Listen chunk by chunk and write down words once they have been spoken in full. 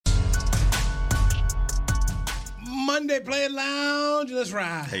Monday, Play It Lounge. Let's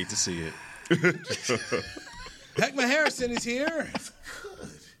ride. Hate to see it. Heckma Harrison is here.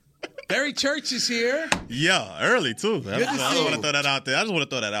 Barry Church is here. Yeah, early too. I to just see want you. to throw that out there.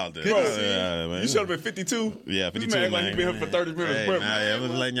 Good to see you. Man. You should have been 52. Yeah, 52, man. man. Like you been here for 30 minutes. Hey, bro. man, I'm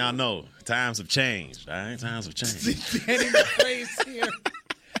just letting y'all know. Times have changed, all right? Times have changed. Danny McRae's here.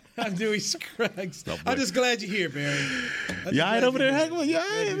 I'm Dewey Scruggs. I'm just glad you're here, Barry. Y'all ain't over there, Heckma? Y'all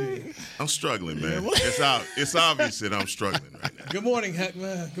ain't. I'm struggling, man. It's obvious that I'm struggling right now. Good morning,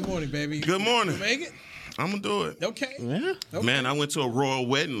 Heckma. Good morning, baby. Good morning. You make it? I'm going to do it. Okay. Yeah. Okay. Man, I went to a royal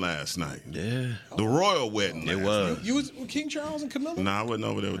wedding last night. Yeah. The royal wedding. It last was. night. You was with King Charles and Camilla? Nah, I wasn't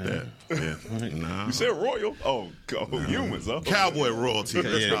over there with that. Yeah. Nah. You said royal? Oh, humans, huh? Cowboy royalty.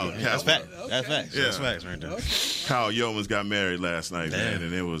 That's Yeah, called it. that's Cowboy. facts. That's facts. Yeah. That's facts right there. Kyle Yeomans got married last night, man, Yeah.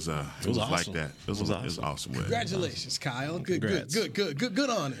 and it was like awesome. that. It was awesome. Wedding. Congratulations, Kyle. Good Congrats.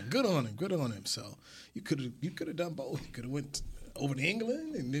 on him. Good on him. So you could have done both. You could have went over to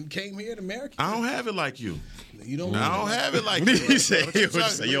England and then came here to America. I don't have it like you. You don't. I don't have it like you. He said you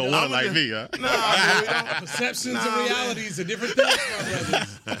don't want it like me, huh? Nah, I really Perceptions and realities are different things, my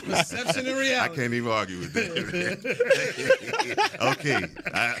brothers. Perception and don't. I reality. can't even argue with that. Okay,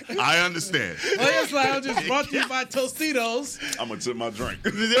 I understand. Players Lounge is brought to you by Tostitos. I'm going to tip my drink.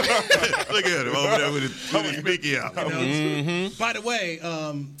 Look at him over there with his pinky out. By the way,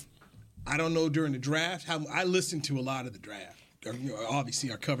 I don't know during the draft how I listened to a lot of the draft. Obviously,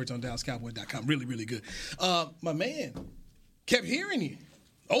 our coverage on DallasCowboys.com really, really good. My man kept hearing you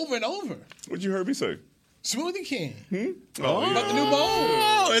over and over. What you heard me say? Smoothie King. Oh, About the new bowl.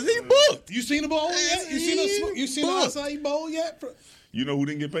 Oh, is he booked? You seen the bowl yet? You seen the acai bowl yet? You know who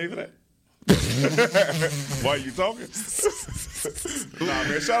didn't get paid for that? Why are you talking? Nah,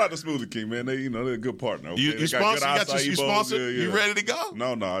 man. Shout out to Smoothie King, man. They're a good partner. Okay? You They sponsored? good You got you acai bowls. sponsored? Yeah. You ready to go?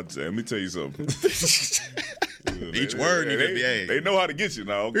 No. Let me tell you something. Each word need to be A. They know how to get you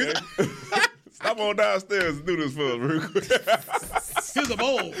now, okay? Stop on downstairs and do this for us real quick. Here's a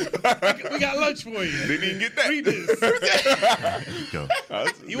bowl. We got lunch for you. Didn't even get that. Read this. Go.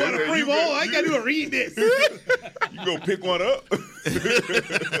 You want a free bowl? I got to do a read this. You go pick one up.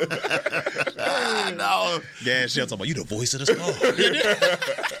 No. Gas Shell talking about you the voice of the star.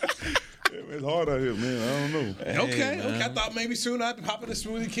 It's hard out here, man. I don't know. Okay. I thought maybe soon I'd pop in the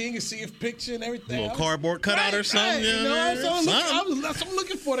Smoothie King and see if picture and everything. Little cardboard cutout or something. You know, Yeah, that's what I'm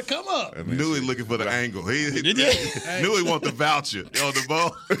looking for to come up. Knew he looking for the angle. He knew he want the voucher on the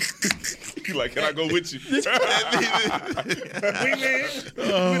ball. You like, can I go with you? Wingman? With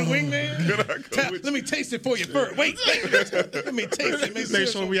a wingman? Let me taste it for you first. Wait. Let me taste it. Make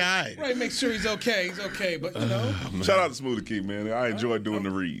sure we all right. Right, make sure he's okay. He's okay, but you know. Shout out to Smoothie King, man. I enjoy doing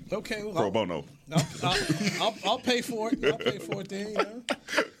the read. Okay. Well, Pro bono. I'll pay for it. I'll pay for it then, you know.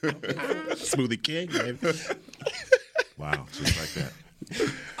 Smoothie King, baby. Wow, just like that.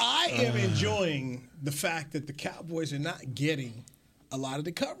 I am enjoying the fact that the Cowboys are not getting a lot of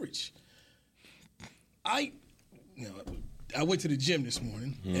the coverage. I went to the gym this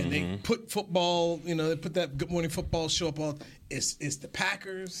morning and they put football. They put that Good Morning Football show up on. It's the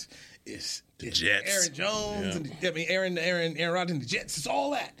Packers. It's Jets. Aaron Jones. And Aaron Rodgers and the Jets. It's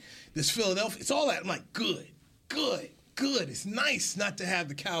all that. This Philadelphia. It's all that. I'm like, good. It's nice not to have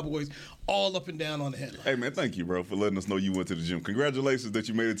the Cowboys all up and down on the headline. Hey, man, thank you, bro, for letting us know you went to the gym. Congratulations that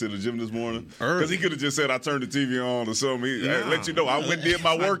you made it to the gym this morning. Because he could have just said, I turned the TV on or something. He let you know I went and did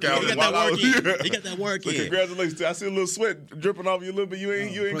my workout. He got that work in. He got that work So in. congratulations. I see a little sweat dripping off you a little bit. You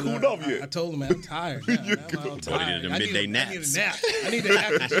ain't Brother, cooled off yet. I told him, man, I'm tired. Now, I'm tired. the midday naps. I need a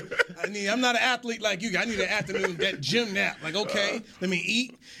nap. I'm not an athlete like you. I need an afternoon, that gym nap. Like, okay, let me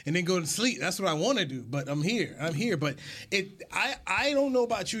eat and then go to sleep. That's what I want to do. But I'm here. But I don't know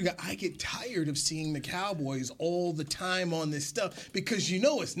about you guys. I get tired of seeing the Cowboys all the time on this stuff because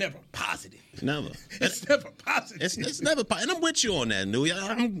it's never positive. Never. It's never positive. It's never, and I'm with you on that, Newey.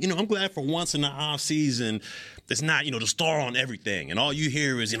 I'm glad for once in the off season, it's not the star on everything, and all you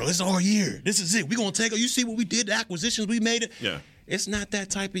hear is this is our year. This is it. We're gonna take it. You see what we did, the acquisitions we made it. Yeah. It's not that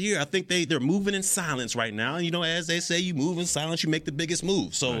type of year. I think they're moving in silence right now. As they say, you move in silence, you make the biggest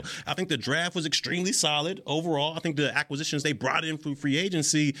move. So right. I think the draft was extremely solid overall. I think the acquisitions they brought in through free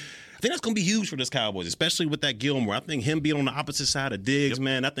agency, I think that's going to be huge for this Cowboys, especially with that Gilmore. I think him being on the opposite side of Diggs,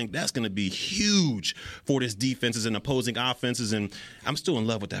 man, I think that's going to be huge for this defenses and opposing offenses. And I'm still in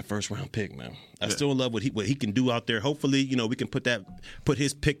love with that first-round pick, man. I'm still in love with what he can do out there. Hopefully, we can put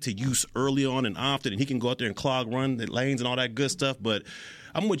his pick to use early on and often, and he can go out there and run the lanes and all that good stuff. But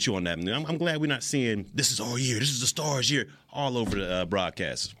I'm with you on that, man. I'm glad we're not seeing this is our year, this is the Stars' year all over the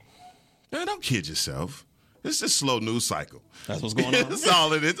broadcast. Man, don't kid yourself. It's just slow news cycle. That's what's going on. That's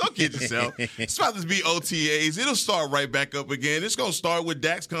all it is. Don't kid yourself. It's about to be OTAs. It'll start right back up again. It's going to start with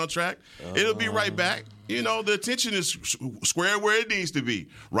Dak's contract. It'll be right back. You know, the attention is square where it needs to be,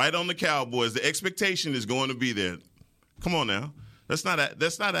 right on the Cowboys. The expectation is going to be there. Come on now. Let's not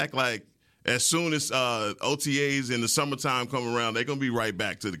act like as soon as OTAs in the summertime come around, they're going to be right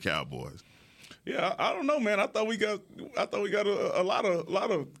back to the Cowboys. Yeah, I don't know, man. I thought we got a lot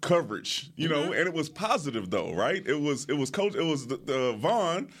of coverage, you know, and it was positive though, right? It was the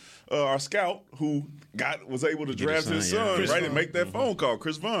Vaughn, our scout, who was able to draft his son, right, and make that phone call,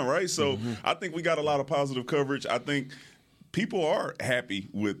 Chris Vaughn, right? So I think we got a lot of positive coverage. I think people are happy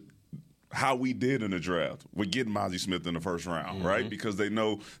with how we did in the draft with getting Mozzie Smith in the first round, right? Because they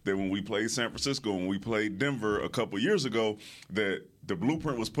know that when we played San Francisco, when we played Denver a couple years ago, that the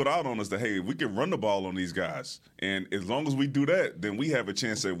blueprint was put out on us that, hey, we can run the ball on these guys. And as long as we do that, then we have a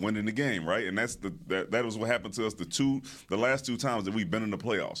chance at winning the game, right? And that was what happened to us the last two times that we've been in the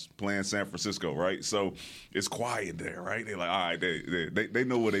playoffs playing San Francisco, right? So it's quiet there, right? They're like, all right, they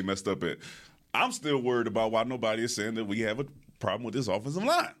know where they messed up at. I'm still worried about why nobody is saying that we have a problem with this offensive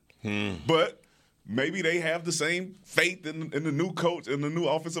line. But maybe they have the same faith in the new coach and the new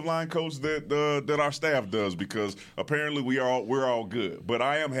offensive line coach that our staff does, because apparently we're all good. But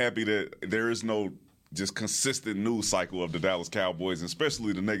I am happy that there is no just consistent news cycle of the Dallas Cowboys, and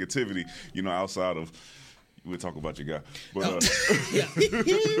especially the negativity, you know, outside of. We'll talk about your guy. But,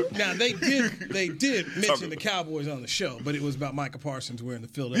 Now they did mention the Cowboys on the show, but it was about Micah Parsons wearing the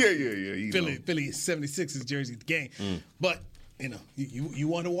Philadelphia Philly 76ers jersey at the game. But you know, you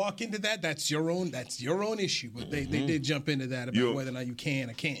want to walk into that, that's your own issue. But they did jump into that about whether or not you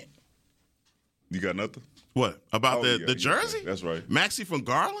can or can't. You got nothing? What about the jersey? That's right. Maxie from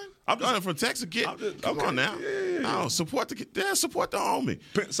Garland. I'm just from Texas. Come on now. Yeah. Support the homie.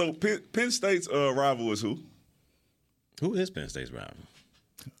 So Penn State's rival is who? Who is Penn State's rival?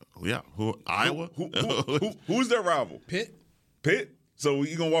 Yeah, Iowa. Who's their rival? Pitt. So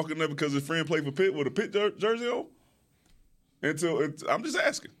you gonna walk in there because his friend played for Pitt with a Pitt jersey on? I'm just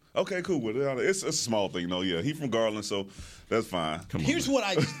asking. Okay, cool. It's a small thing, though. Yeah, he's from Garland, so that's fine. Here's what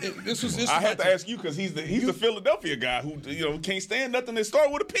I had to ask you because he's the Philadelphia guy who can't stand nothing that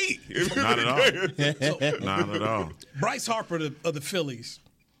start with a P. Not at all. Not at all. Bryce Harper of the Phillies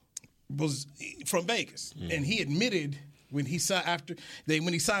was from Vegas, and he admitted when he signed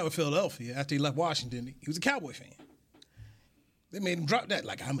with Philadelphia after he left Washington, he was a Cowboy fan. They made him drop that.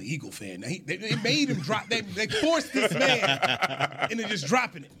 Like, I'm an Eagle fan. They made him drop that. They forced this man into just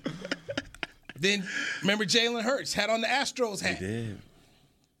dropping it. Then, remember Jalen Hurts had on the Astros hat. They did.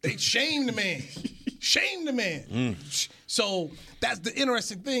 They shamed the man. So that's the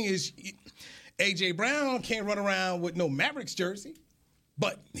interesting thing is A.J. Brown can't run around with no Mavericks jersey.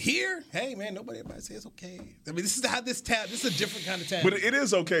 But here, hey man, everybody says okay. I mean, this is a different kind of town. But it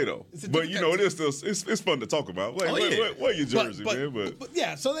is okay though. But it is still it's fun to talk about. Wear your jersey, man. But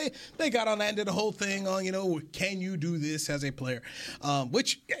yeah, so they got on that and did the whole thing on can you do this as a player?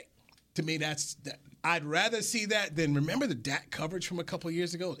 Which to me I'd rather see that than remember the Dak coverage from a couple of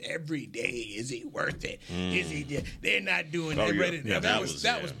years ago. Every day, is he worth it? Is he? They're not doing that. Yeah, that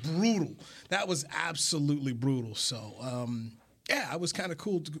was brutal. That was absolutely brutal. So. Yeah, it was kind of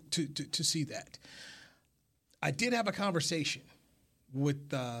cool to see that. I did have a conversation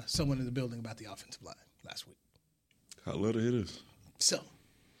with someone in the building about the offensive line last week. I'll let her hit us. So,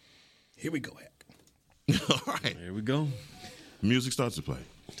 here we go, Heck. All right. Here we go. Music starts to play.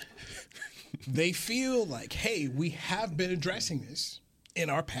 They feel like, hey, we have been addressing this in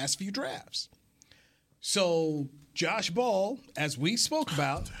our past few drafts. So, Josh Ball, as we spoke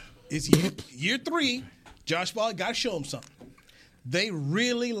about, is year 3. Josh Ball, got to show him something. They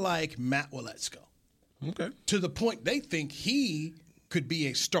really like Matt Waletzko. Okay. To the point they think he could be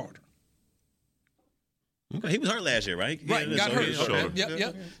a starter. Okay. He was hurt last year, right? Right, got hurt. Okay.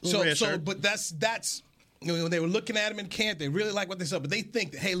 Yep. So, but that's when they were looking at him in camp, they really like what they saw. But they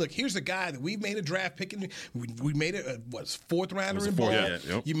think that, hey, look, here's a guy that we made a draft pick in. We made a fourth rounder in Ball. Yeah,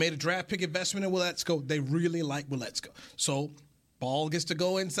 yep. You made a draft pick investment in Waletzko. They really like Waletzko. So Ball gets to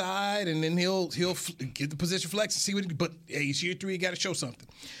go inside, and then he'll get the position flex and see what. But hey, he's year 3. You got to show something.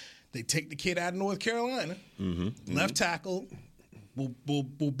 They take the kid out of North Carolina, left tackle.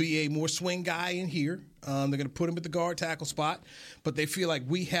 Will be a more swing guy in here. They're going to put him at the guard tackle spot, but they feel like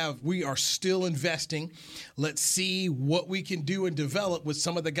we are still investing. Let's see what we can do and develop with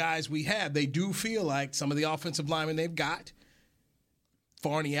some of the guys we have. They do feel like some of the offensive linemen they've got,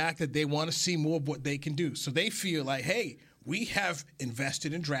 Farniak, that they want to see more of what they can do. So they feel like, hey, we have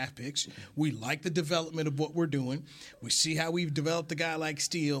invested in draft picks. We like the development of what we're doing. We see how we've developed a guy like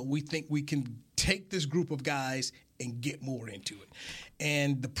Steele. We think we can take this group of guys and get more into it.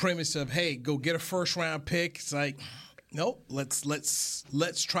 And the premise of, hey, go get a first-round pick, it's like, nope, let's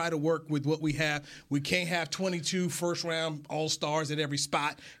try to work with what we have. We can't have 22 first-round all-stars at every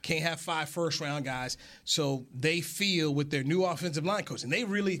spot. Can't have 5 first-round guys. So they feel with their new offensive line coach, and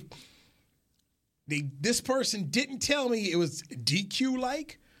this person didn't tell me it was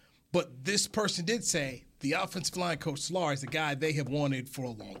DQ-like, but this person did say the offensive line coach, Solari, is the guy they have wanted for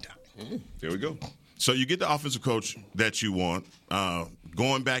a long time. There we go. So you get the offensive coach that you want.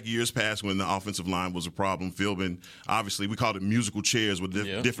 Going back years past when the offensive line was a problem, Philbin, obviously, we called it musical chairs with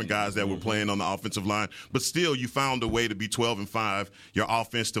different guys that were playing on the offensive line. But still, you found a way to be 12-5, your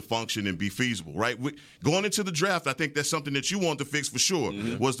offense to function and be feasible, right? Going into the draft, I think that's something that you want to fix for sure,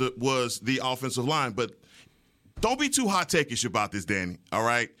 was the offensive line. But don't be too hot-takeish about this, Danny, all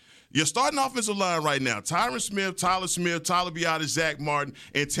right? Your starting offensive line right now, Tyron Smith, Tyler Biadasz, Zach Martin,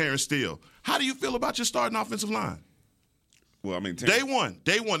 and Terrence Steele. How do you feel about your starting offensive line? Well, I mean, day one.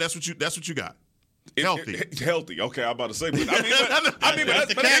 That's what you got. Healthy. Healthy. Okay, I'm about to say. But that's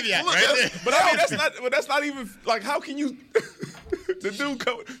the caveat, right? But I mean, that's not even like, how can you? The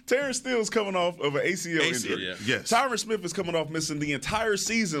dude, Terrence Steele's coming off of an ACL injury. Yeah. Yes. Tyron Smith is coming off missing the entire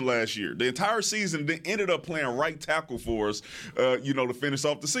season last year. The entire season, then ended up playing right tackle for us, to finish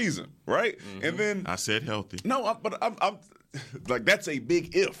off the season, right? Mm-hmm. And then I said healthy. No, but I'm like, that's a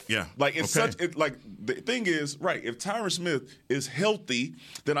big if. Yeah. Like, it's the thing is, right, if Tyron Smith is healthy,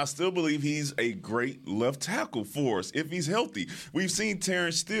 then I still believe he's a great left tackle for us if he's healthy. We've seen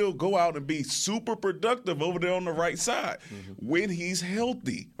Terrence Steele go out and be super productive over there on the right side when he's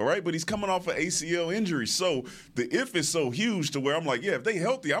healthy, all right? But he's coming off an ACL injury. So the if is so huge to where I'm like, yeah, if they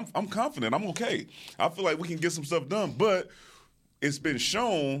healthy, I'm confident. I'm okay. I feel like we can get some stuff done. But it's been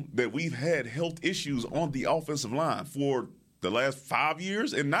shown that we've had health issues on the offensive line for the last 5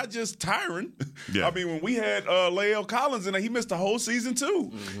 years, and not just Tyron. Yeah. I mean, when we had Lael Collins in there, he missed the whole season too.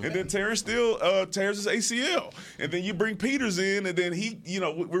 Mm-hmm. And then Terrence Steele tears his ACL. And then you bring Peters in, and then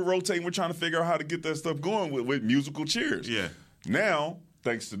we're rotating. We're trying to figure out how to get that stuff going with musical chairs. Yeah. Now,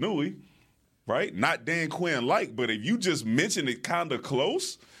 thanks to Newey, right? Not Dan Quinn-like, but if you just mention it kind of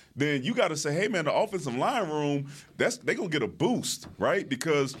close, then you got to say, hey, man, the offensive line room, they're going to get a boost, right?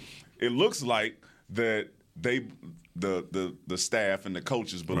 Because it looks like that the staff and the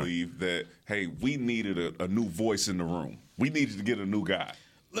coaches believe that, hey, we needed a new voice in the room. We needed to get a new guy.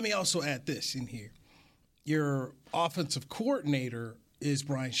 Let me also add this in here. Your offensive coordinator is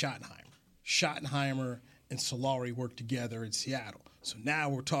Brian Schottenheimer. Schottenheimer and Solari work together in Seattle. So now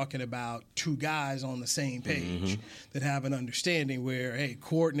we're talking about 2 guys on the same page that have an understanding where, hey,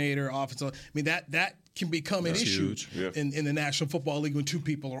 coordinator, offensive, I mean, that can become an issue in the National Football League when 2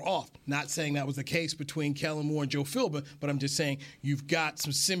 people are off. Not saying that was the case between Kellen Moore and Joe Philbin, but I'm just saying you've got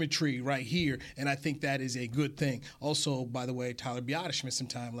some symmetry right here, and I think that is a good thing. Also, by the way, Tyler Biadasz missed some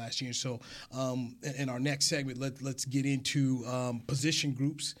time last year, so in our next segment, let's get into position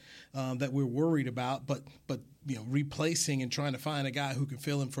groups that we're worried about, but replacing and trying to find a guy who can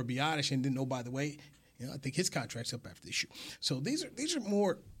fill in for Biadasz, and then, oh, by the way, I think his contract's up after this year. So these are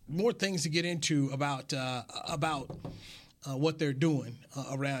more things to get into about what they're doing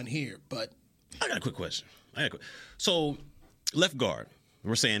around here. But I got a quick question. So left guard,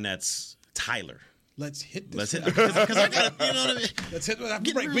 we're saying that's Tyler. Let's hit this. Because I got to, you know what I mean? Let's hit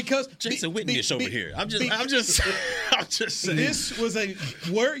the break because Jason Whitney-ish over here. I'm just saying. This was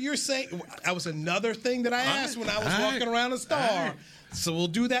where you're saying that was another thing that I asked when I was walking around the Star. So we'll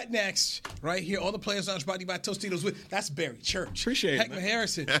do that next, right here. All the players on brought to you by Tostitos. That's Barry Church. Appreciate it. Heckma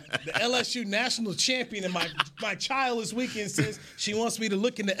Harrison, the LSU national champion, and my child this weekend says she wants me to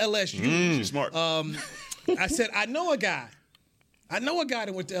look into LSU. She's smart. I said, I know a guy that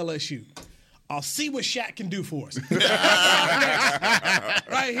went to LSU. I'll see what Shaq can do for us.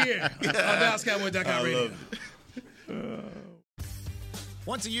 Right here on DallasCowboys.com radio.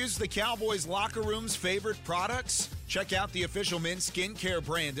 Want to use the Cowboys locker room's favorite products? Check out the official men's skincare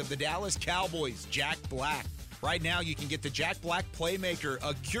brand of the Dallas Cowboys, Jack Black. Right now, you can get the Jack Black Playmaker,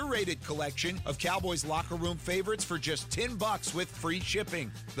 a curated collection of Cowboys locker room favorites for just $10 with free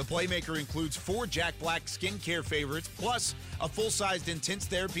shipping. The Playmaker includes 4 Jack Black skincare favorites, plus a full-sized Intense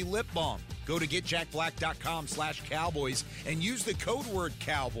Therapy lip balm. Go to getjackblack.com/Cowboys and use the code word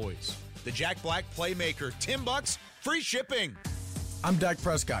Cowboys. The Jack Black Playmaker, $10, free shipping. I'm Dak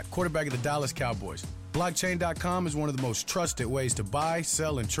Prescott, quarterback of the Dallas Cowboys. Blockchain.com is one of the most trusted ways to buy,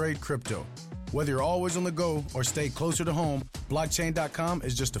 sell, and trade crypto. Whether you're always on the go or stay closer to home, Blockchain.com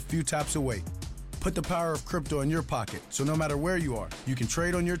is just a few taps away. Put the power of crypto in your pocket, so no matter where you are, you can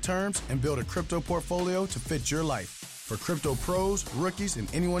trade on your terms and build a crypto portfolio to fit your life. For crypto pros, rookies, and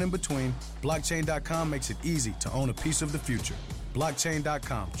anyone in between, blockchain.com makes it easy to own a piece of the future.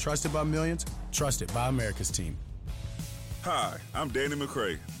 Blockchain.com, trusted by millions, trusted by America's team. Hi, I'm Danny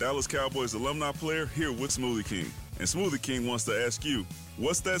McCray, Dallas Cowboys alumni player here with Smoothie King. And Smoothie King wants to ask you,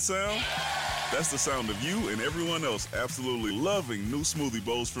 what's that sound? That's the sound of you and everyone else absolutely loving new smoothie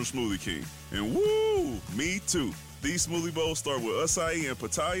bowls from Smoothie King. And woo, me too. These smoothie bowls start with acai and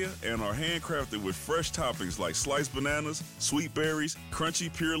pitaya and are handcrafted with fresh toppings like sliced bananas, sweet berries,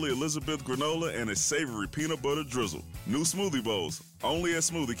 crunchy Purely Elizabeth granola, and a savory peanut butter drizzle. New smoothie bowls, only at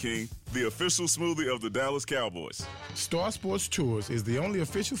Smoothie King, the official smoothie of the Dallas Cowboys. Star Sports Tours is the only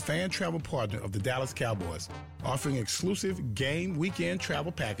official fan travel partner of the Dallas Cowboys, offering exclusive game weekend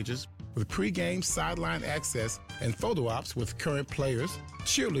travel packages with pre-game sideline access and photo ops with current players,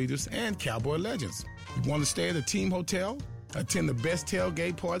 cheerleaders, and Cowboy legends. You want to stay at a team hotel, attend the best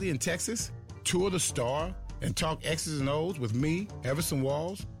tailgate party in Texas, tour the Star, and talk X's and O's with me, Everson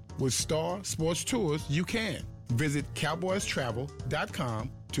Walls? With Star Sports Tours, you can. Visit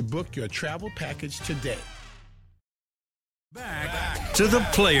cowboystravel.com to book your travel package today. Back to the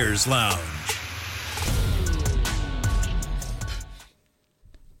Players Lounge.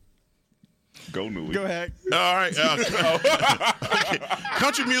 Go, Newey. Go ahead. All right.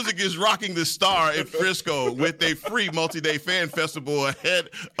 Country Music is rocking the Star in Frisco with a free multi-day fan festival ahead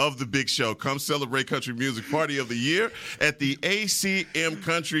of the big show. Come celebrate Country Music Party of the Year at the ACM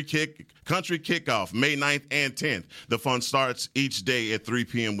Country Kickoff, May 9th and 10th. The fun starts each day at 3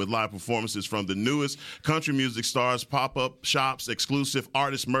 p.m. with live performances from the newest country music stars, pop-up shops, exclusive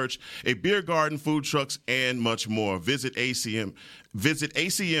artist merch, a beer garden, food trucks, and much more. Visit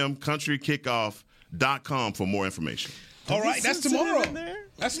ACMCountryKickoff.com for more information. All right, that's tomorrow.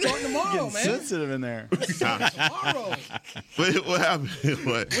 That's starting tomorrow, man. Sensitive in there. Tomorrow. What happened?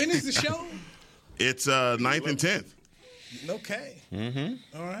 What? When is the show? It's 9th and 10th. Okay. Mm-hmm.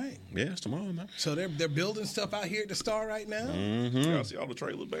 All right. Yeah, it's tomorrow, man. So they're building stuff out here at the Star right now. Mm-hmm. Yeah, I see all the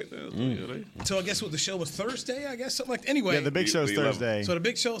trailers back there. So I guess what the show was Thursday. I guess something like anyway. Yeah, the big show's Thursday. So the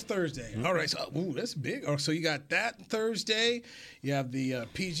big show's Thursday. All right. So that's big. So you got that Thursday. You have the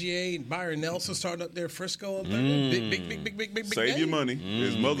PGA and Byron Nelson starting up there, Frisco. Up there. Big. Save day. your money.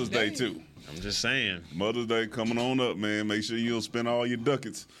 It's Mother's Day too. I'm just saying. Mother's Day coming on up, man. Make sure you don't spend all your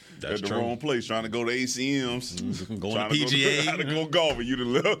ducats That's at the true. wrong place trying to go to ACMs. Going trying to PGA. Trying to go golfing. You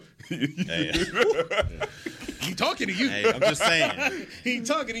done left. Hey. He talking to you. Hey, I'm just saying. He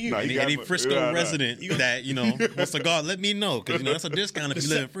talking to you. Nah, Any Frisco resident that, wants to go, let me know. Because, that's a discount if you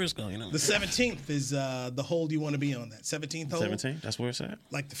live in Frisco, The 17th is the hole you want to be on. That 17th hole. 17? That's where it's at?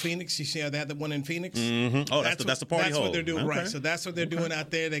 Like the Phoenix. You see how that the one in Phoenix? Mm-hmm. Oh, that's the party That's hole. what they're doing, Okay. right. So that's what they're doing out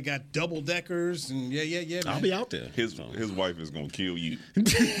there. They got double deckers and yeah, man. I'll be out there. His wife is gonna kill you. Knew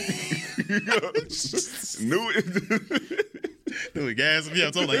it. Doing gas. Yeah,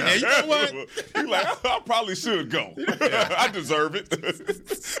 so I'm like, hey, you know what? He's like, I probably should go. I deserve it.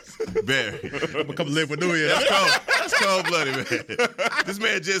 Barry. I'm going to come live with Louis. That's cold-blooded, man. This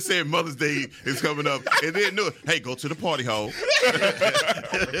man just said Mother's Day is coming up, and then knew it. Hey, go to the party hole.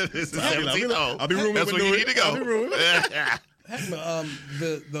 This is 17th hole. I'll be rooming That's with where you Louis. need to go. I'll be rooming. Heck,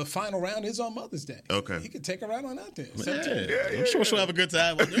 the final round is on Mother's Day. Okay. You can take her right on out there. Yeah, I'm sure she'll have a good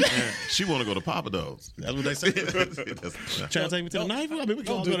time. She want to go to Papa Do's. That's what they say. Trying to take me to the knife? I mean, we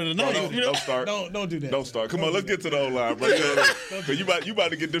can all go to the knife. Don't start. Don't do that. Don't start. Come on, let's get to the O-line, bro. Because you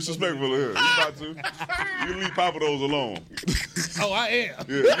about to get disrespectful here. You about to. You leave Papa Do's alone. Oh, I am.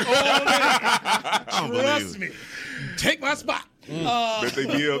 Yeah. Oh, man. Trust me. Take my spot. I bet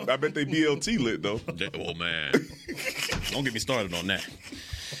they BLT lit though. Oh man, don't get me started on that.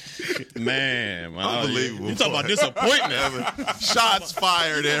 Man, Unbelievable. You talking about disappointment? Shots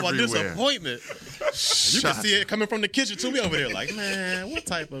fired About everywhere. disappointment. You can see it coming from the kitchen too. We over there like, man, what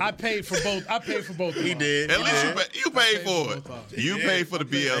type of? I paid for both. He did. At least you paid for it. You paid for the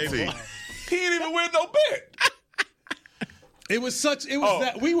BLT. He ain't even win no bet. It was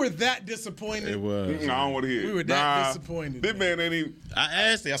that we were that disappointed. It was. I don't want to hear it. We were that disappointed. This man ain't even. I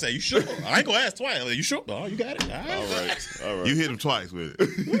asked him. I said, "You sure?" I ain't gonna ask twice. I said, "You sure?" Oh, you got it. All right. You hit him twice with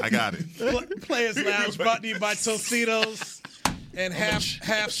it. I got it. Players Lounge brought to you by Tostitos and half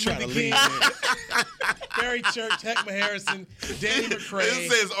Smoothie King. Barry Church, Heckma Harrison, Danny McCray. It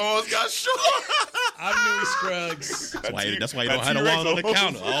says Owens got short. I'm Newey Scruggs. That's why you don't have a wallet on the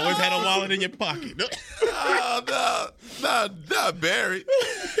counter. Always had a wallet in your pocket. Oh, no, not Barry.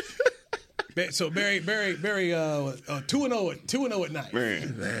 So Barry, 2-0 at night.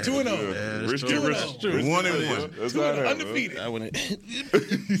 Man. 2-0. Rich 2-0. true. 1-1. That's how it happens. Undefeated. I wouldn't.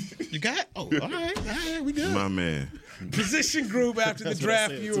 You got? Oh, all right, we good. My man. Position group after the That's what I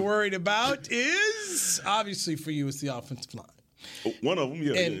draft said, you were too. worried about is obviously for you it's the offensive line. One of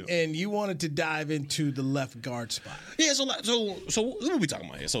them, And you wanted to dive into the left guard spot. Yeah, so what are we talking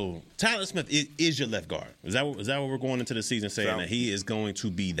about here? So Tyler Smith is your left guard. Is that what we're going into the season saying that he is going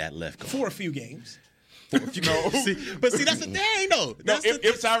to be that left guard? For a few games. See, that's the thing, though. No,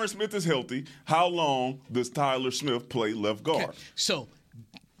 if Tyron Smith is healthy, how long does Tyler Smith play left guard? Okay. So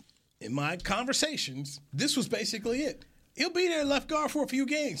in my conversations, this was basically it. He'll be there left guard for a few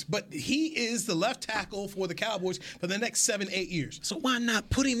games, but he is the left tackle for the Cowboys for the next 7-8 years. So why not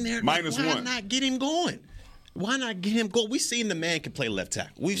put him there? -1. Why not get him going? Why not get him going? We've seen the man can play left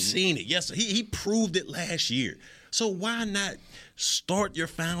tackle. We've seen it. Yes, he proved it last year. So why not start your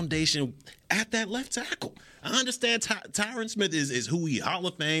foundation at that left tackle? I understand Tyron Smith is who he Hall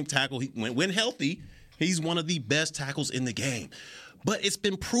of Fame tackle. When healthy, he's one of the best tackles in the game. But it's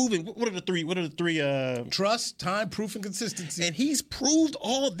been proven. What are the three? Trust, time, proof, and consistency. And he's proved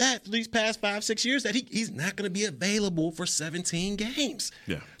all that for these past 5-6 years that he's not going to be available for 17 games.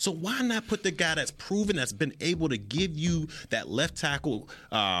 Yeah. So why not put the guy that's proven, that's been able to give you that left tackle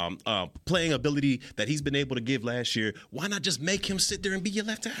playing ability that he's been able to give last year? Why not just make him sit there and be your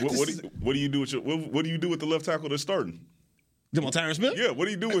left tackle? What do you do with the left tackle that's starting? Them on Tyron Smith? Yeah, what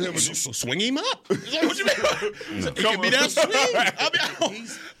do you do with him? So swing him up. What you mean? It can be that swing.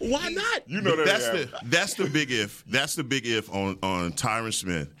 Why not? You know That's the big if. That's the big if on Tyron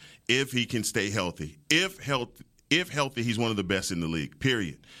Smith. If he can stay healthy. If healthy, he's one of the best in the league.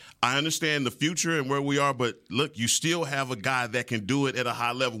 Period. I understand the future and where we are, but look, you still have a guy that can do it at a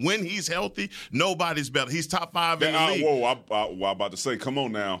high level. When he's healthy, nobody's better. He's top 5 in the league. Whoa, I'm about to say, come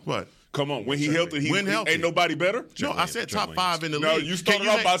on now. What? Come on. When he's healthy, ain't nobody better? No, I said top 5 in the league. No, you started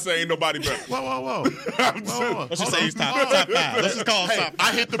off by saying ain't nobody better. Whoa. Let's just say he's top 5. Let's just call him top 5.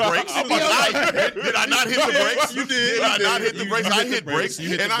 I hit the brakes. Did I not hit the brakes? You did. Did I not hit the brakes? I hit brakes.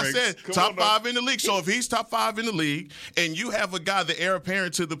 And I said top 5 in the league. So if he's top 5 in the league and you have a guy, the heir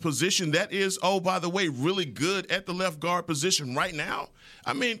apparent to the position that is, oh, by the way, really good at the left guard position right now,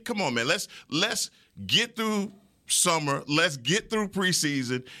 I mean, come on, man. Let's get through summer. Let's get through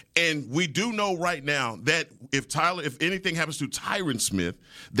preseason. And we do know right now that if anything happens to Tyron Smith,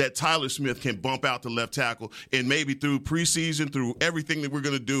 that Tyler Smith can bump out to left tackle. And maybe through preseason, through everything that we're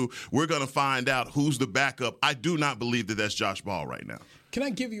going to do, we're going to find out who's the backup. I do not believe that that's Josh Ball right now. Can I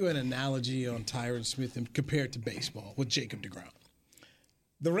give you an analogy on Tyron Smith and compared to baseball with Jacob deGrom?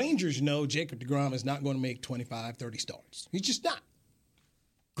 The Rangers know Jacob deGrom is not going to make 25, 30 starts. He's just not.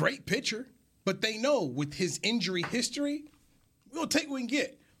 Great pitcher. But they know with his injury history, we're going to take what we can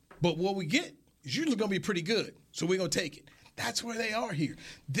get. But what we get is usually going to be pretty good. So we're going to take it. That's where they are here.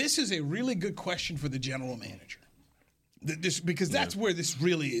 This is a really good question for the general manager. Because that's where this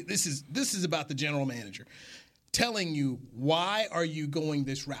really is. This is about the general manager telling you, why are you going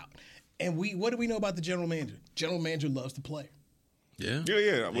this route? And what do we know about the general manager? General manager loves the player. Yeah.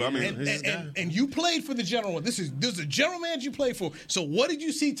 Well, I mean, and you played for the general one. This is a general manager you played for. So what did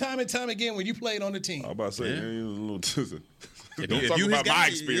you see time and time again when you played on the team? I'm about to say, man, he was a little If talk you about his my guy,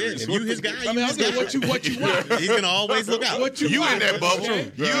 experience. If you his guy, I mean, I'm saying what you want. He's gonna always look out. What You in want, that bubble.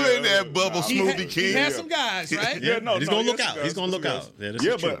 okay? You in that bubble, Smoothie King. He had some guys, right? Yeah, no, He's no, gonna look yes, out. he He's does. gonna look Yes, out. he Yeah, does.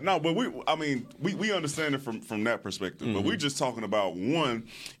 this is but true. no, but we understand it from that perspective. But we're just talking about, one,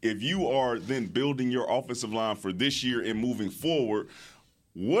 if you are then building your offensive line for this year and moving forward,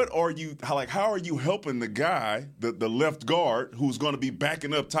 how are you helping the guy, the left guard, who's going to be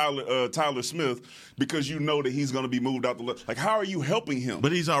backing up Tyler Smith, because you know that he's going to be moved out the left? Like, how are you helping him?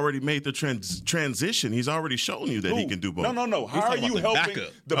 But he's already made the transition. He's already shown you that he can do both. No. How are you helping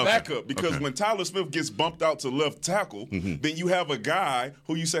the backup? Because when Tyler Smith gets bumped out to left tackle, then you have a guy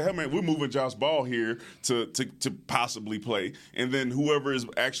who you say, hey, man, we're moving Josh Ball here to possibly play. And then whoever is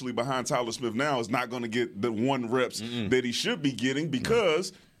actually behind Tyler Smith now is not going to get the 1 reps that he should be getting because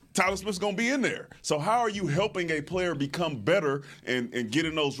Tyler Smith's going to be in there. So how are you helping a player become better and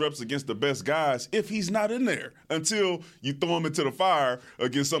getting those reps against the best guys if he's not in there until you throw him into the fire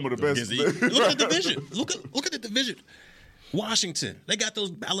against some of the best? Look at the division. Look at the division. Washington, they got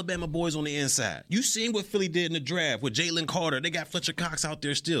those Alabama boys on the inside. You seen what Philly did in the draft with Jalen Carter. They got Fletcher Cox out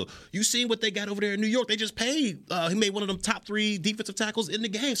there still. You seen what they got over there in New York. They just paid. He made one of them top 3 defensive tackles in the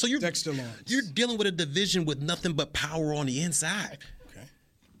game. So you're dealing with a division with nothing but power on the inside.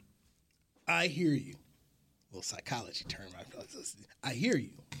 I hear you. A little psychology term. I hear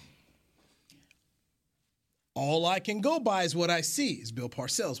you. All I can go by is what I see, as Bill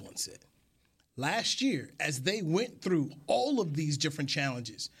Parcells once said. last year as they went through all of these different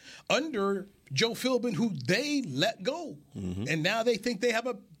challenges under Joe Philbin, who they let go. And now they think they have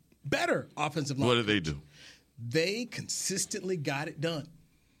a better offensive line. What did they do? They consistently got it done.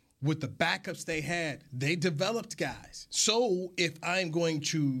 With the backups they had, they developed guys. So if I'm going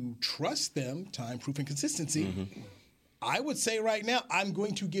to trust them, time, proof, and consistency, I would say right now I'm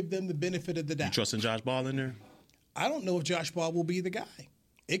going to give them the benefit of the doubt. You trusting Josh Ball in there? I don't know if Josh Ball will be the guy.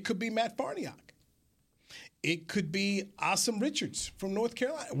 It could be Matt Farniok. It could be Asim Richards from North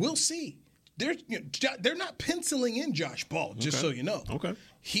Carolina. We'll see. They're not penciling in Josh Ball, just so you know. Okay.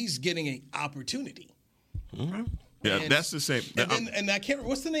 He's getting an opportunity. Yeah, And- that's the same. And I can't remember,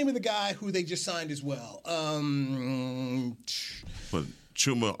 what's the name of the guy who they just signed as well? But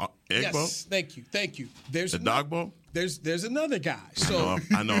Chuma Egbo? Yes, thank you. There's The Dogbo? There's another guy. So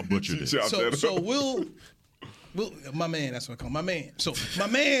I know I butchered it. so we'll my man, that's what I call him, my man. So my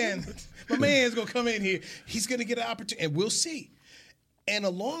man's gonna come in here. He's gonna get an opportunity, and we'll see. And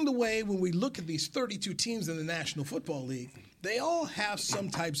along the way, when we look at these 32 teams in the National Football League, they all have some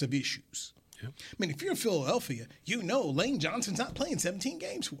types of issues. I mean, if you're in Philadelphia, you know Lane Johnson's not playing 17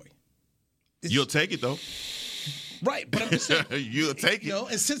 games for you. You'll take it, though. Right, but I'm just saying. You'll take it. You know,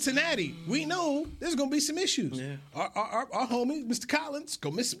 in Cincinnati, we know there's going to be some issues. Yeah. Our homie, Mr. Collins,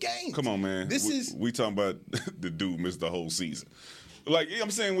 going to miss some games. Come on, man. We talking about the dude missed the whole season. Like, you know what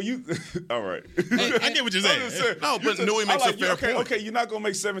I'm saying, when you – all right. I get what you're saying. No, but Newey makes a fair point. Okay, you're not going to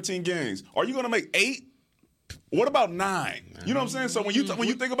make 17 games. Are you going to make 8? What about 9? You know what I'm saying? So when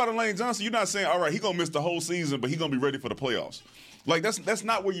you think about Lane Johnson, you're not saying, all right, he's going to miss the whole season, but he's going to be ready for the playoffs. Like, that's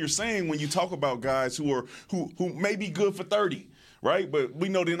not what you're saying when you talk about guys who may be good for 30, right? But we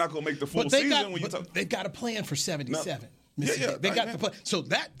know they're not going to make the full season. They've got a plan for 77. No. Yeah, they got the plan. So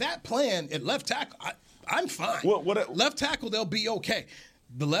that plan at left tackle, I'm fine. Left tackle, they'll be okay.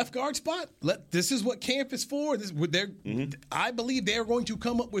 The left guard spot, this is what camp is for. I believe they're going to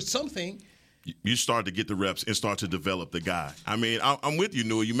come up with something. You start to get the reps and start to develop the guy. I mean, I'm with you,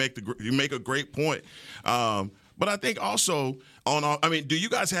 Newey. You make a great point. But I think also do you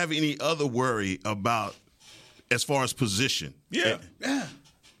guys have any other worry about as far as position? Yeah.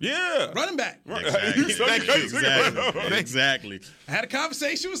 Running back. Right. Exactly. I had a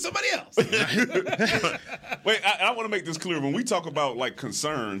conversation with somebody else. Wait, I want to make this clear. When we talk about like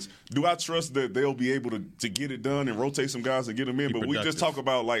concerns, do I trust that they'll be able to get it done and rotate some guys and get them in? But we just talk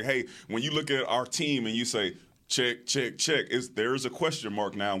about like, hey, when you look at our team and you say, check, there's a question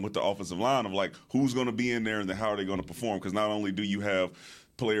mark now with the offensive line of like who's going to be in there and then how are they going to perform? Because not only do you have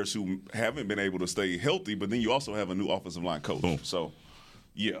players who haven't been able to stay healthy, but then you also have a new offensive line coach. Boom. So,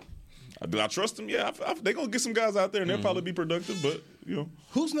 yeah. Do I trust them? Yeah, they're going to get some guys out there and they'll probably be productive, but, you know.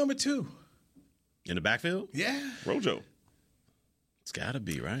 Who's number 2? In the backfield? Yeah. Rojo. It's got to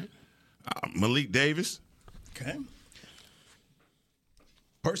be, right? Malik Davis. Okay.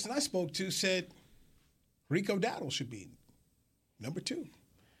 Person I spoke to said Rico Dowdle should be number 2.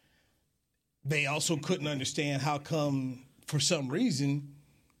 They also couldn't understand how come, for some reason,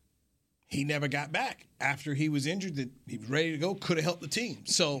 he never got back after he was injured, that he was ready to go, could have helped the team.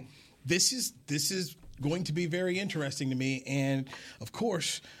 So this is going to be very interesting to me. And, of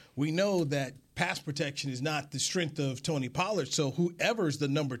course, we know that pass protection is not the strength of Tony Pollard. So whoever's the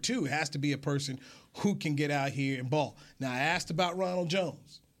number 2 has to be a person who can get out here and ball. Now, I asked about Ronald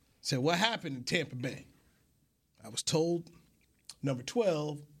Jones. Said, what happened in Tampa Bay? I was told number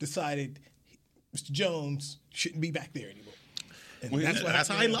 12 decided Mr. Jones shouldn't be back there anymore. And that's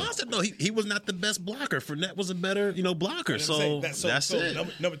how he lost it. No, he was not the best blocker. Fournette was a better, blocker. So that's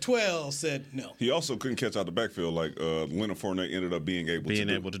it. Number 12 said no. He also couldn't catch out the backfield like Leonard Fournette ended up being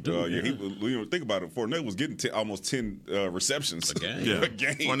able to do. Yeah. Think about it. Fournette was getting almost 10 receptions a game.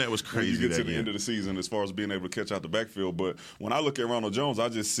 Fournette was crazy. When you get to the end of the season as far as being able to catch out the backfield. But when I look at Ronald Jones, I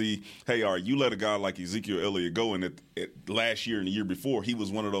just see, hey, all right, you let a guy like Ezekiel Elliott go, and last year and the year before, he was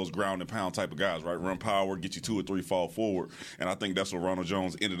one of those ground and pound type of guys, right? Run power, get you 2 or 3 fall forward. And I think that's what Ronald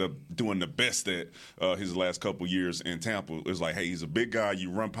Jones ended up doing the best at his last couple years in Tampa. It was like, hey, he's a big guy. You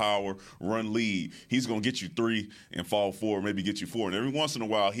run power, run lead. He's going to get you 3 and fall forward, maybe get you 4. And every once in a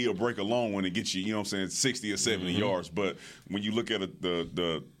while, he'll break a long one and get you, 60 or 70 yards. But when you look at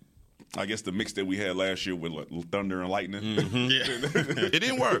the I guess the mix that we had last year with thunder and lightning. It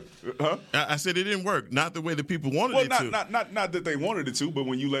didn't work. Huh? I said it didn't work. Not the way that people wanted it to. Not that they wanted it to, but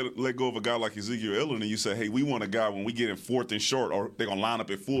when you let go of a guy like Ezekiel Elliott and you say, hey, we want a guy when we get in 4th and short, or they're going to line up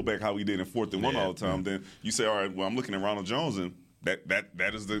at fullback how we did in 4th and 1 all the time, then you say, all right, well, I'm looking at Ronald Jones and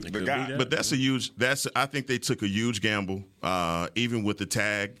That is the guy. But I think they took a huge gamble, even with the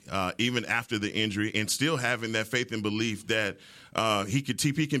tag, even after the injury, and still having that faith and belief that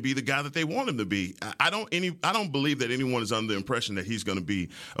TP can be the guy that they want him to be. I don't believe that anyone is under the impression that he's going to be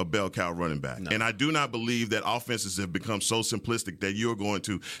a bell cow running back. No. And I do not believe that offenses have become so simplistic that you're going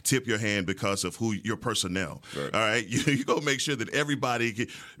to tip your hand because of your personnel. Right. All right, you go make sure that everybody.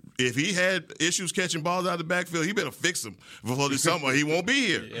 If he had issues catching balls out of the backfield, he better fix them before the summer. He won't be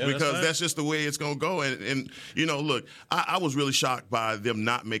here because that's just the way it's going to go. And look, I was really shocked by them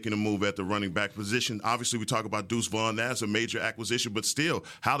not making a move at the running back position. Obviously, we talk about Deuce Vaughn. That's a major acquisition, but still,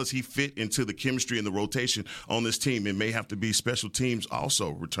 how does he fit into the chemistry and the rotation on this team? It may have to be special teams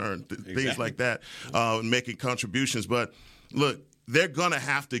also return, things like that, making contributions. But look, they're going to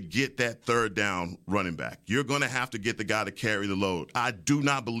have to get that third down running back. You're going to have to get the guy to carry the load. I do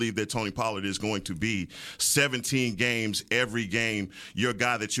not believe that Tony Pollard is going to be 17 games every game. You're a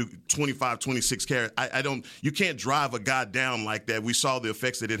guy that 25, 26 carries. You can't drive a guy down like that. We saw the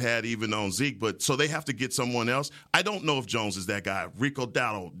effects that it had even on Zeke, but so they have to get someone else. I don't know if Jones is that guy. Rico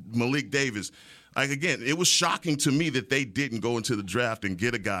Dowdle, Malik Davis. Again, it was shocking to me that they didn't go into the draft and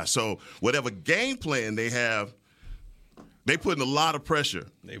get a guy. So whatever game plan they have, they putting a lot of pressure.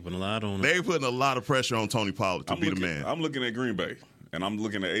 They putting a lot on. They putting a lot of pressure on Tony Pollard to be the man. I'm looking at Green Bay, and I'm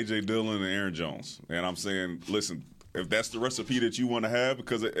looking at A.J. Dillon and Aaron Jones, and I'm saying, listen, if that's the recipe that you want to have,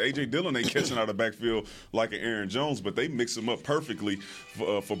 because A.J. Dillon ain't catching out of the backfield like an Aaron Jones, but they mix them up perfectly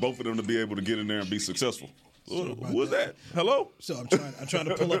for both of them to be able to get in there and be successful. What's that? Hello? So I'm trying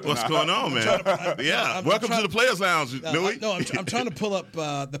to pull up. What's going on, man? Welcome to the Players Lounge, Louie. I'm trying to pull up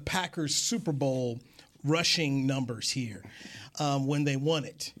the Packers Super Bowl rushing numbers here when they won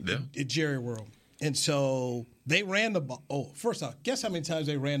it at Jerry World. And so they ran the ball. Oh, first off, guess how many times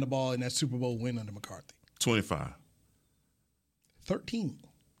they ran the ball in that Super Bowl win under McCarthy? 25. 13.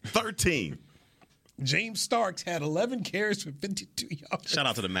 James Starks had 11 carries for 52 yards. Shout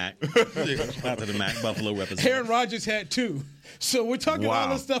out to the Mac. Shout out to the Mac. Buffalo representative. Aaron Rodgers had 2. So we're talking all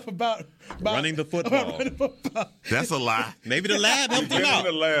this stuff about running the football. That's a lie. Maybe the lab helped him out.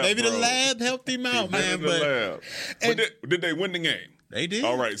 Maybe the lab helped him out, man. But did they win the game? They did.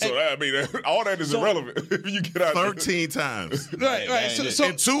 All right. So, all that is irrelevant if you get out 13 times. Right. So,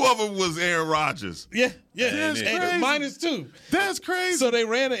 and 2 of them was Aaron Rodgers. Yeah. That's crazy. -2. That's crazy. So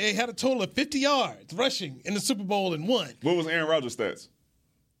they had a total of 50 yards rushing in the Super Bowl and won. What was Aaron Rodgers' stats?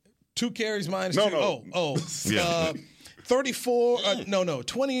 2 carries -2. No.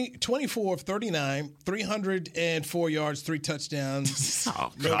 24 of 39, 304 yards, 3 touchdowns.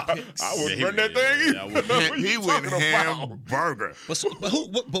 Oh, God. I would run that thing. He went hamburger. But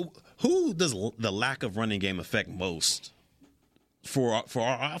who does the lack of running game affect most for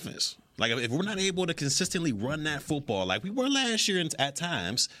our offense? Like, if we're not able to consistently run that football like we were last year at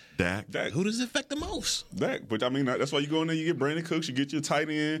times, Dak. Who does it affect the most? Dak. But, that's why you go in there, you get Brandon Cooks, you get your tight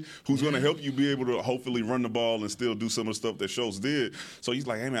end who's going to help you be able to hopefully run the ball and still do some of the stuff that Schultz did. So he's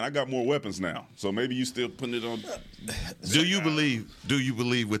like, hey, man, I got more weapons now. So maybe you still putting it on. Do you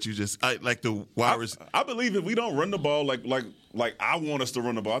believe what you just like the Wires? I believe if we don't run the ball like I want us to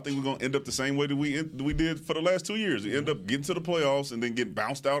run the ball, I think we're going to end up the same way that we did for the last 2 years. You end up getting to the playoffs and then get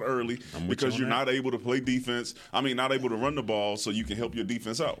bounced out early because you're not able to play defense. Not able to run the ball so you can help your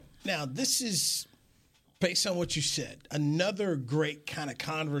defense out. Now, this is, based on what you said, another great kind of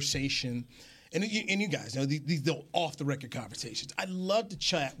conversation. And you guys know these are off-the-record conversations. I love to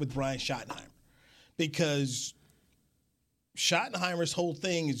chat with Brian Schottenheimer because Schottenheimer's whole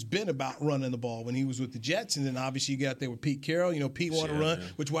thing has been about running the ball when he was with the Jets, and then obviously you got there with Pete Carroll. Pete wanted to run,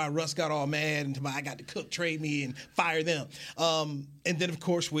 which is why Russ got all mad and I got to cook, trade me, and fire them. And then, of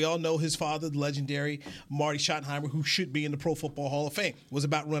course, we all know his father, the legendary Marty Schottenheimer, who should be in the Pro Football Hall of Fame, was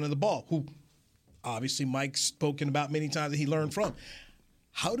about running the ball, who obviously Mike's spoken about many times that he learned from.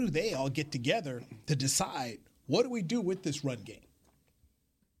 How do they all get together to decide what do we do with this run game?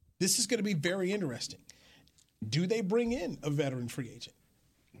 This is going to be very interesting. Do they bring in a veteran free agent?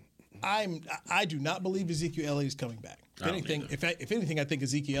 I do not believe Ezekiel Elliott is coming back. If anything, I think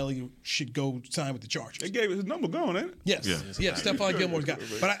Ezekiel Elliott should go sign with the Chargers. They gave his number gone, ain't it? Yes. Yeah. Stephon Gilmore's got.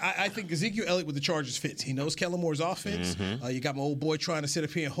 But I think Ezekiel Elliott with the Chargers fits. He knows Kellen Moore's offense. You got my old boy trying to sit up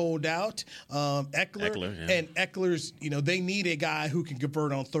here and hold out. Eckler. And Eckler's, they need a guy who can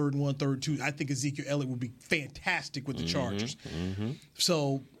convert on 3rd and 1, 3rd and 2. I think Ezekiel Elliott would be fantastic with the Chargers.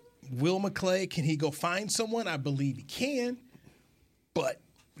 So Will McClay, can he go find someone? I believe he can. But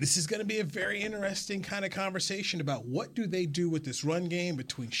this is going to be a very interesting kind of conversation about what do they do with this run game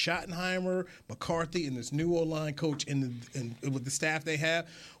between Schottenheimer, McCarthy, and this new O-line coach and with the staff they have.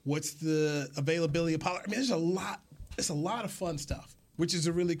 What's the availability of Pollard? There's a lot It's a lot of fun stuff, which is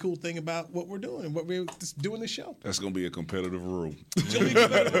a really cool thing about what we're doing and what we're doing this show. That's going to be a competitive room.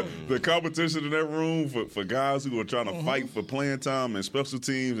 The competition in that room for guys who are trying to fight for playing time and special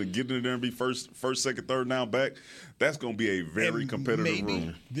teams and getting in there and be first, second, third down back, that's going to be a very competitive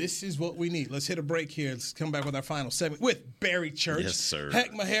room. This is what we need. Let's hit a break here. Let's come back with our final segment with Barry Church. Yes, sir.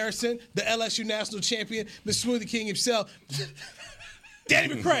 Heckma Harrison, the LSU national champion, Mr. Smoothie King himself,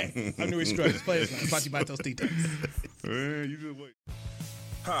 Danny McCray. I knew he struggled. Let's play this now. Brought to you by Tostitos. Man, you just wait.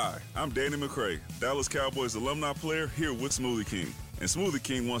 Hi, I'm Danny McCray, Dallas Cowboys alumni player here with Smoothie King. And Smoothie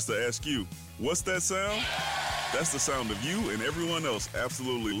King wants to ask you, what's that sound? That's the sound of you and everyone else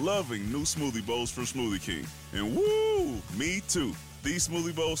absolutely loving new smoothie bowls from Smoothie King. And woo, me too. These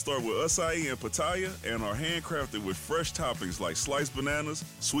smoothie bowls start with acai and pitaya and are handcrafted with fresh toppings like sliced bananas,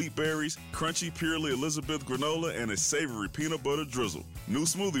 sweet berries, crunchy Purely Elizabeth granola, and a savory peanut butter drizzle. New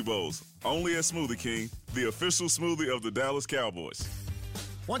smoothie bowls, only at Smoothie King, the official smoothie of the Dallas Cowboys.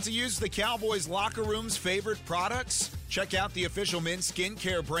 Want to use the Cowboys locker room's favorite products? Check out the official men's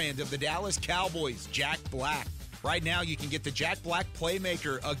skincare brand of the Dallas Cowboys, Jack Black. Right now, you can get the Jack Black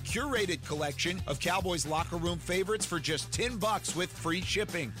Playmaker, a curated collection of Cowboys locker room favorites for just $10 with free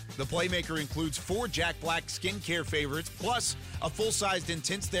shipping. The Playmaker includes 4 Jack Black skincare favorites, plus a full-sized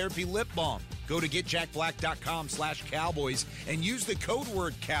intense therapy lip balm. Go to getjackblack.com/Cowboys and use the code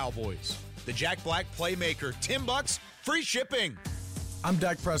word Cowboys. The Jack Black Playmaker, $10, free shipping. I'm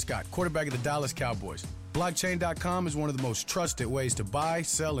Dak Prescott, quarterback of the Dallas Cowboys. Blockchain.com is one of the most trusted ways to buy,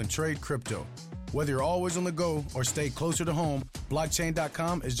 sell, and trade crypto. Whether you're always on the go or stay closer to home,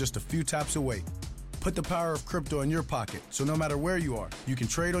 Blockchain.com is just a few taps away. Put the power of crypto in your pocket, so no matter where you are, you can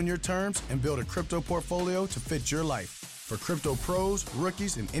trade on your terms and build a crypto portfolio to fit your life. For crypto pros,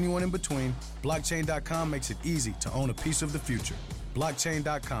 rookies, and anyone in between, Blockchain.com makes it easy to own a piece of the future.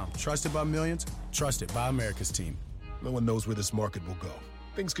 Blockchain.com, trusted by millions, trusted by America's team. No one knows where this market will go.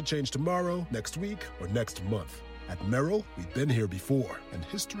 Things could change tomorrow, next week, or next month. At Merrill, we've been here before, and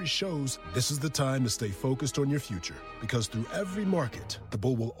history shows this is the time to stay focused on your future. Because through every market, the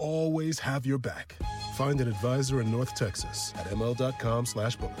bull will always have your back. Find an advisor in North Texas at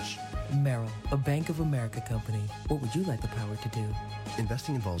ml.com/bullish. Merrill, a Bank of America company. What would you like the power to do?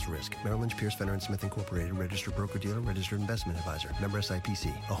 Investing involves risk. Merrill Lynch, Pierce, Fenner & Smith Incorporated, registered broker-dealer, registered investment advisor. Member SIPC,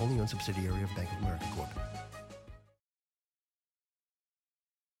 a wholly owned subsidiary of Bank of America Corp.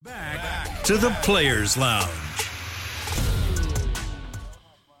 Back to the Players Lounge.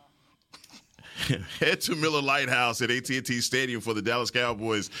 Head to Miller Lighthouse at AT&T Stadium for the Dallas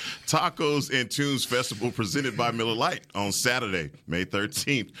Cowboys Tacos and Tunes Festival presented by Miller Lite on Saturday, May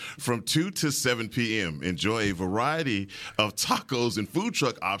 13th from 2 to 7 p.m. Enjoy a variety of tacos and food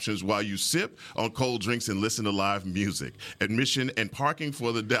truck options while you sip on cold drinks and listen to live music. Admission and parking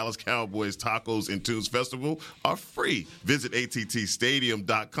for the Dallas Cowboys Tacos and Tunes Festival are free. Visit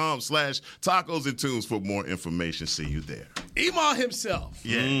attstadium.com/tacos and tunes for more information. See you there. Emaw himself.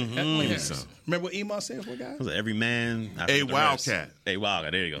 Yeah. Himself. Remember what Emaw stands for, guys? Every man. A Wildcat. A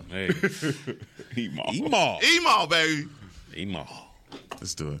Wildcat. There you go. There you go. Emaw. Emaw, baby. Emaw.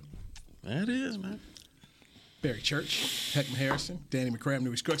 Let's do it. That is, man. Barry Church, Heckma Harrison, Danny McCray,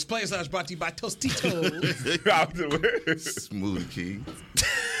 Newy Scruggs. Players Lounge brought to you by Tostitos. Smoothie King.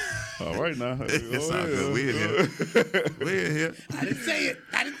 All right, now. It's all good. We in here. I didn't say it.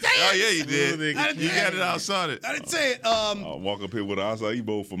 Oh, yeah, you did. You got it all sorted. I didn't say it. I'll walk up here with an acai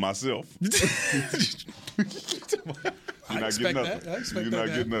bowl for myself. I expect that. I expect You're that not to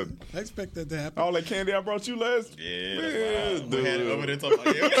getting happen. nothing. I expect that to happen. All that candy I brought you last? Yeah. Man, We had it over there talking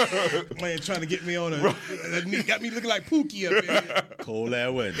about Man, trying to get me on a. Got me looking like Pookie up here. Cold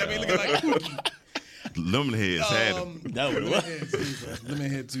that way. Got me looking like Pookie. Lemonheads had him. That was what?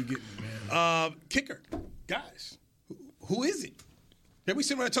 Lemonheads do get me, man. Kicker. Guys, who is it? Then we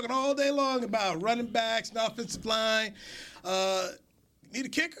sit around talking all day long about running backs and offensive line. Need a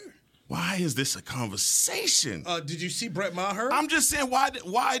kicker? Why is this a conversation? Did you see Brett Maher? I'm just saying,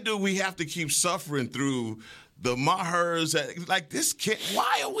 why do we have to keep suffering through the Mahers? Like this kid,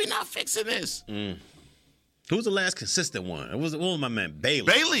 why are we not fixing this? Who was the last consistent one? It was my man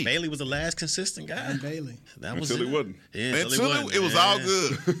Bailey. Bailey was the last consistent guy. And Bailey. That was Until he wasn't. Yeah, Until it was all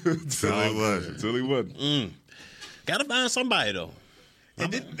good. Until he wasn't. Gotta find somebody though.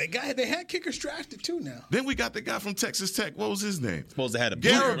 And then they had kickers drafted too now. Then we got the guy from Texas Tech. What was his name? Supposed to have a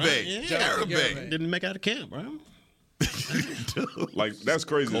Garibay. right? Yeah. Garibay. Didn't make out of camp, bro. Like that's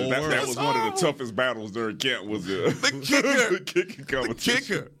crazy. That was one of the toughest battles during camp. Was the kicker, the kicking competition. The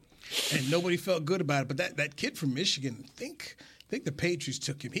kicker. And nobody felt good about it. But that kid from Michigan, I think the Patriots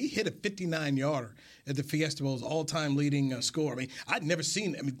took him. He hit a 59-yarder at the Fiesta Bowl's all-time leading score. I mean, I'd never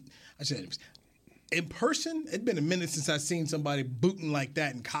seen. I mean, I said in person, it'd been a minute since I've seen somebody booting like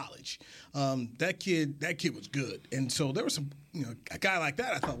that in college. That kid was good, and so there was some, a guy like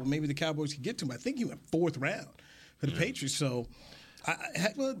that. I thought, well, maybe the Cowboys could get to him. I think he went 4th round for the Patriots. So,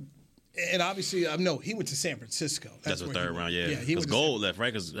 and obviously, no, he went to San Francisco. That's the 3rd round, yeah. He because Gold left,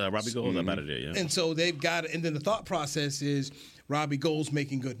 right? Because Robbie Gold left out of there, yeah. And so they've got, and then the thought process is Robbie Gold's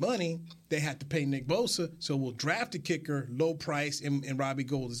making good money. They had to pay Nick Bosa, so we'll draft a kicker, low price, and Robbie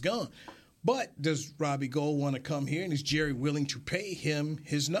Gold is gone. But does Robbie Gold want to come here, and is Jerry willing to pay him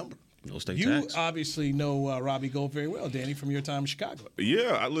his number? No state you tax. obviously know Robbie Gold very well, Danny, from your time in Chicago.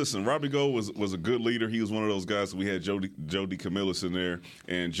 Yeah, listen, Robbie Gold was a good leader. He was one of those guys. We had Jody Camillus in there,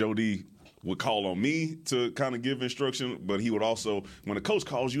 and Jody would call on me to kind of give instruction, but he would also, when a coach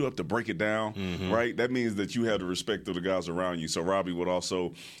calls you up to break it down, right, that means that you have the respect of the guys around you. So Robbie would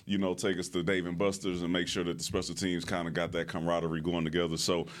also, take us to Dave & Buster's and make sure that the special teams kind of got that camaraderie going together.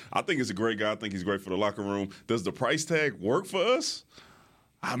 So I think he's a great guy. I think he's great for the locker room. Does the price tag work for us?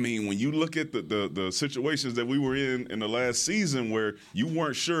 I mean, when you look at the situations that we were in the last season where you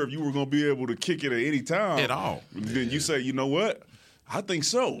weren't sure if you were going to be able to kick it at any time at all, then you say, you know what? I think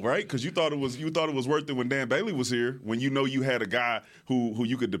so, right? Because you thought it was worth it when Dan Bailey was here. When you had a guy who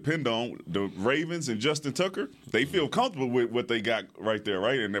you could depend on, the Ravens and Justin Tucker, they feel comfortable with what they got right there,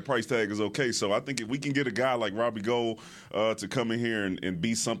 right? And their price tag is okay. So I think if we can get a guy like Robbie Gold to come in here and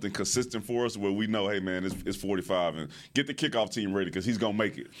be something consistent for us, where we know, hey man, it's 45, and get the kickoff team ready because he's gonna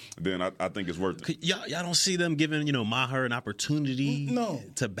make it, then I think it's worth it. Y'all don't see them giving Maher an opportunity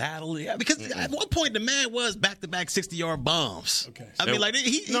to battle? Yeah, because at one point the man was back-to-back 60-yard bombs. Okay. I mean, like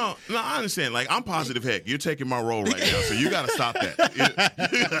no, I understand. Like, I'm positive heck. You're taking my role right now, so you got to stop that.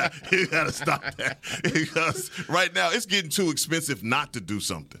 You got to stop that because right now it's getting too expensive not to do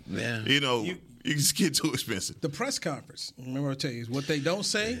something. Yeah, you just get too expensive. The press conference. Remember, I tell you, is what they don't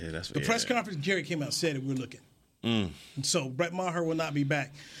say. Yeah, press conference. Jerry came out and said it. We're looking. And so Brett Maher will not be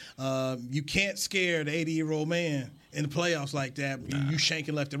back. You can't scare the 80-year-old man in the playoffs like that. You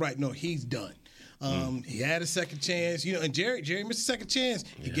shanking left and right. No, he's done. He had a second chance, and Jerry missed a second chance.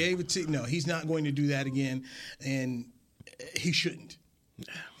 He gave it to, no, he's not going to do that again, and he shouldn't.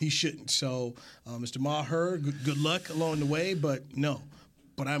 He shouldn't. So, Mr. Maher, good luck along the way, but no.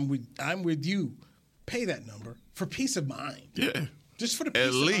 But I'm with you. Pay that number for peace of mind. Yeah. Just for the peace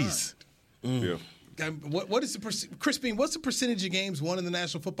at least. Of mind. Yeah. What is the Chris Bean? What's the percentage of games won in the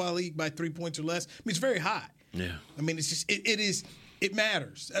National Football League by 3 points or less? I mean, it's very high. Yeah. I mean, it's just it is. It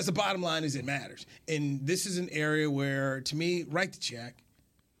matters. As the bottom line is, it matters. And this is an area where, to me, write the check.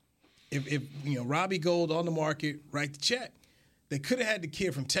 If Robbie Gold on the market, write the check. They could have had the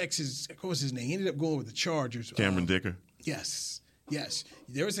kid from Texas. What was his name? He ended up going with the Chargers. Cameron Dicker. Yes.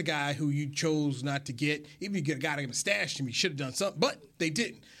 There was a guy who you chose not to get. Even if you get a guy that stashed him, you should have done something, but they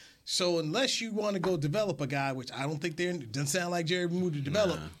didn't. So unless you want to go develop a guy, which I don't think it doesn't sound like Jerry moved to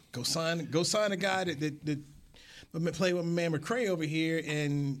develop, go sign a guy that play with my man McCray over here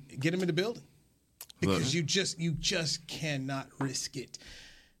and get him in the building, because you just cannot risk it.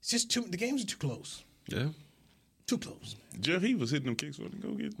 It's just the games are too close. Yeah, too close. Man. Jeff, he was hitting them kicks. Go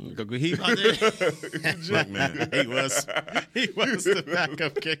get he out there. Jeff, man, he was the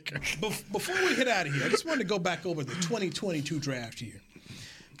backup kicker. Before we hit out of here, I just wanted to go back over the 2022 draft here.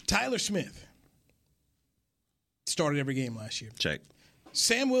 Tyler Smith started every game last year. Check.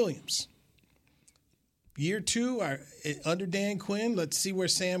 Sam Williams. Year 2, under Dan Quinn. Let's see where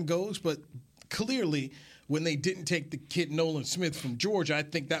Sam goes. But clearly, when they didn't take the kid Nolan Smith from Georgia, I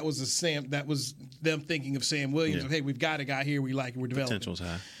think that was them thinking of Sam Williams. Yeah. Hey, we've got a guy here we like, we're developing. Potential's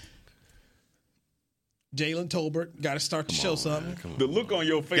high. Jalen Tolbert got to start to show something. The look on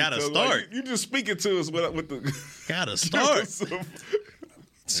your face. Got to start. Like, you just speaking to us with the. Got to start.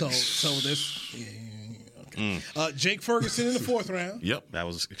 So this. Okay. Jake Ferguson in the 4th round. Yep, that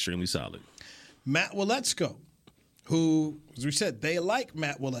was extremely solid. Matt Waletzko, who, as we said, they like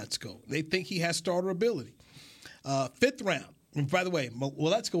Matt Waletzko. They think he has starter ability. 5th round. And by the way,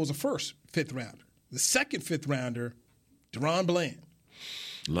 Waletzko was a first 5th rounder. The second 5th rounder, Deron Bland.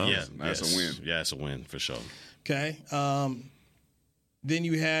 That's a win. Yeah, it's a win for sure. Okay. Then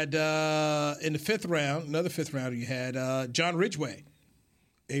you had in the 5th round, another 5th rounder, you had John Ridgeway.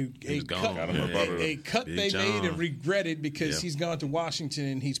 A cut they made and regretted because he's gone to Washington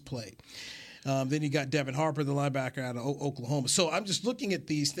and he's played. Then you got Devin Harper, the linebacker out of Oklahoma. So I'm just looking at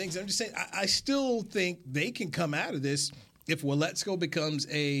these things. I'm just saying I still think they can come out of this if Waletzko becomes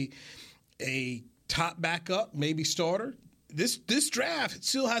a top backup, maybe starter. This draft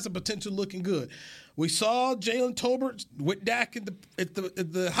still has a potential looking good. We saw Jalen Tolbert with Dak at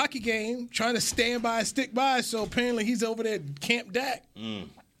the hockey game trying to stand by and stick by. So apparently he's over there at Camp Dak.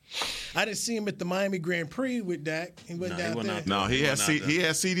 I didn't see him at the Miami Grand Prix with Dak. He went down there. No, he had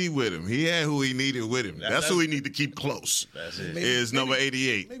CD with him. He had who he needed with him. That's who he need to keep close. That's it. Is number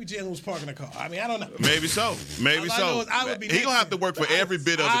 88. Maybe Jalen was parking the car. I mean, I don't know. Maybe so. Maybe so. He gonna have to work for every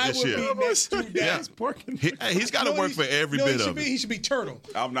bit of it this year. He's got to work for every bit of it. He should be Turtle.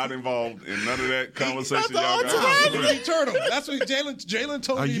 I'm not involved in none of that conversation y'all got. He should be Turtle. That's what Jalen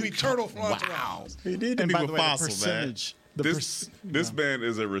told me to be Turtle from Entourage. He did. And by the way, the percentage. This man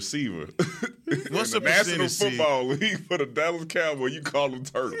is a receiver. What's the the National percentage, Football League for the Dallas Cowboys? You call him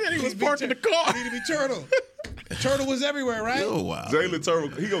Turtle. Yeah, he was parking the car. He need to be Turtle. Turtle was everywhere, right? Oh, wow. Jalen Turtle,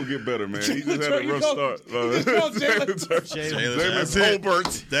 he gonna get better, man. He just had a rough start. Jalen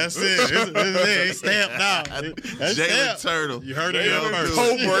Colbert. That's it. It's stamped out. Jalen Turtle. You heard it first.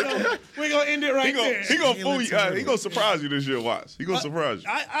 Colbert. We're gonna end it right there. He gonna fool you. He gonna surprise you this year. Watch. He gonna surprise you.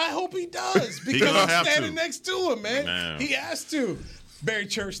 I hope he does because gonna I'm have standing to. next to him, man. Man. He has to. Barry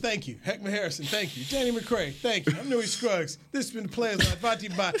Church, thank you. Heckman Harrison, thank you. Danny McCray, thank you. I'm Newy Scruggs. This has been the Players Line, brought to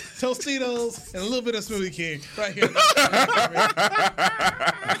you by Tostitos and a little bit of Smoothie King right here.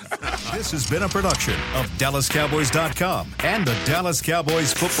 This has been a production of DallasCowboys.com and the Dallas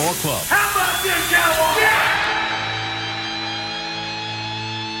Cowboys Football Club. How about this, Cowboys? Yeah!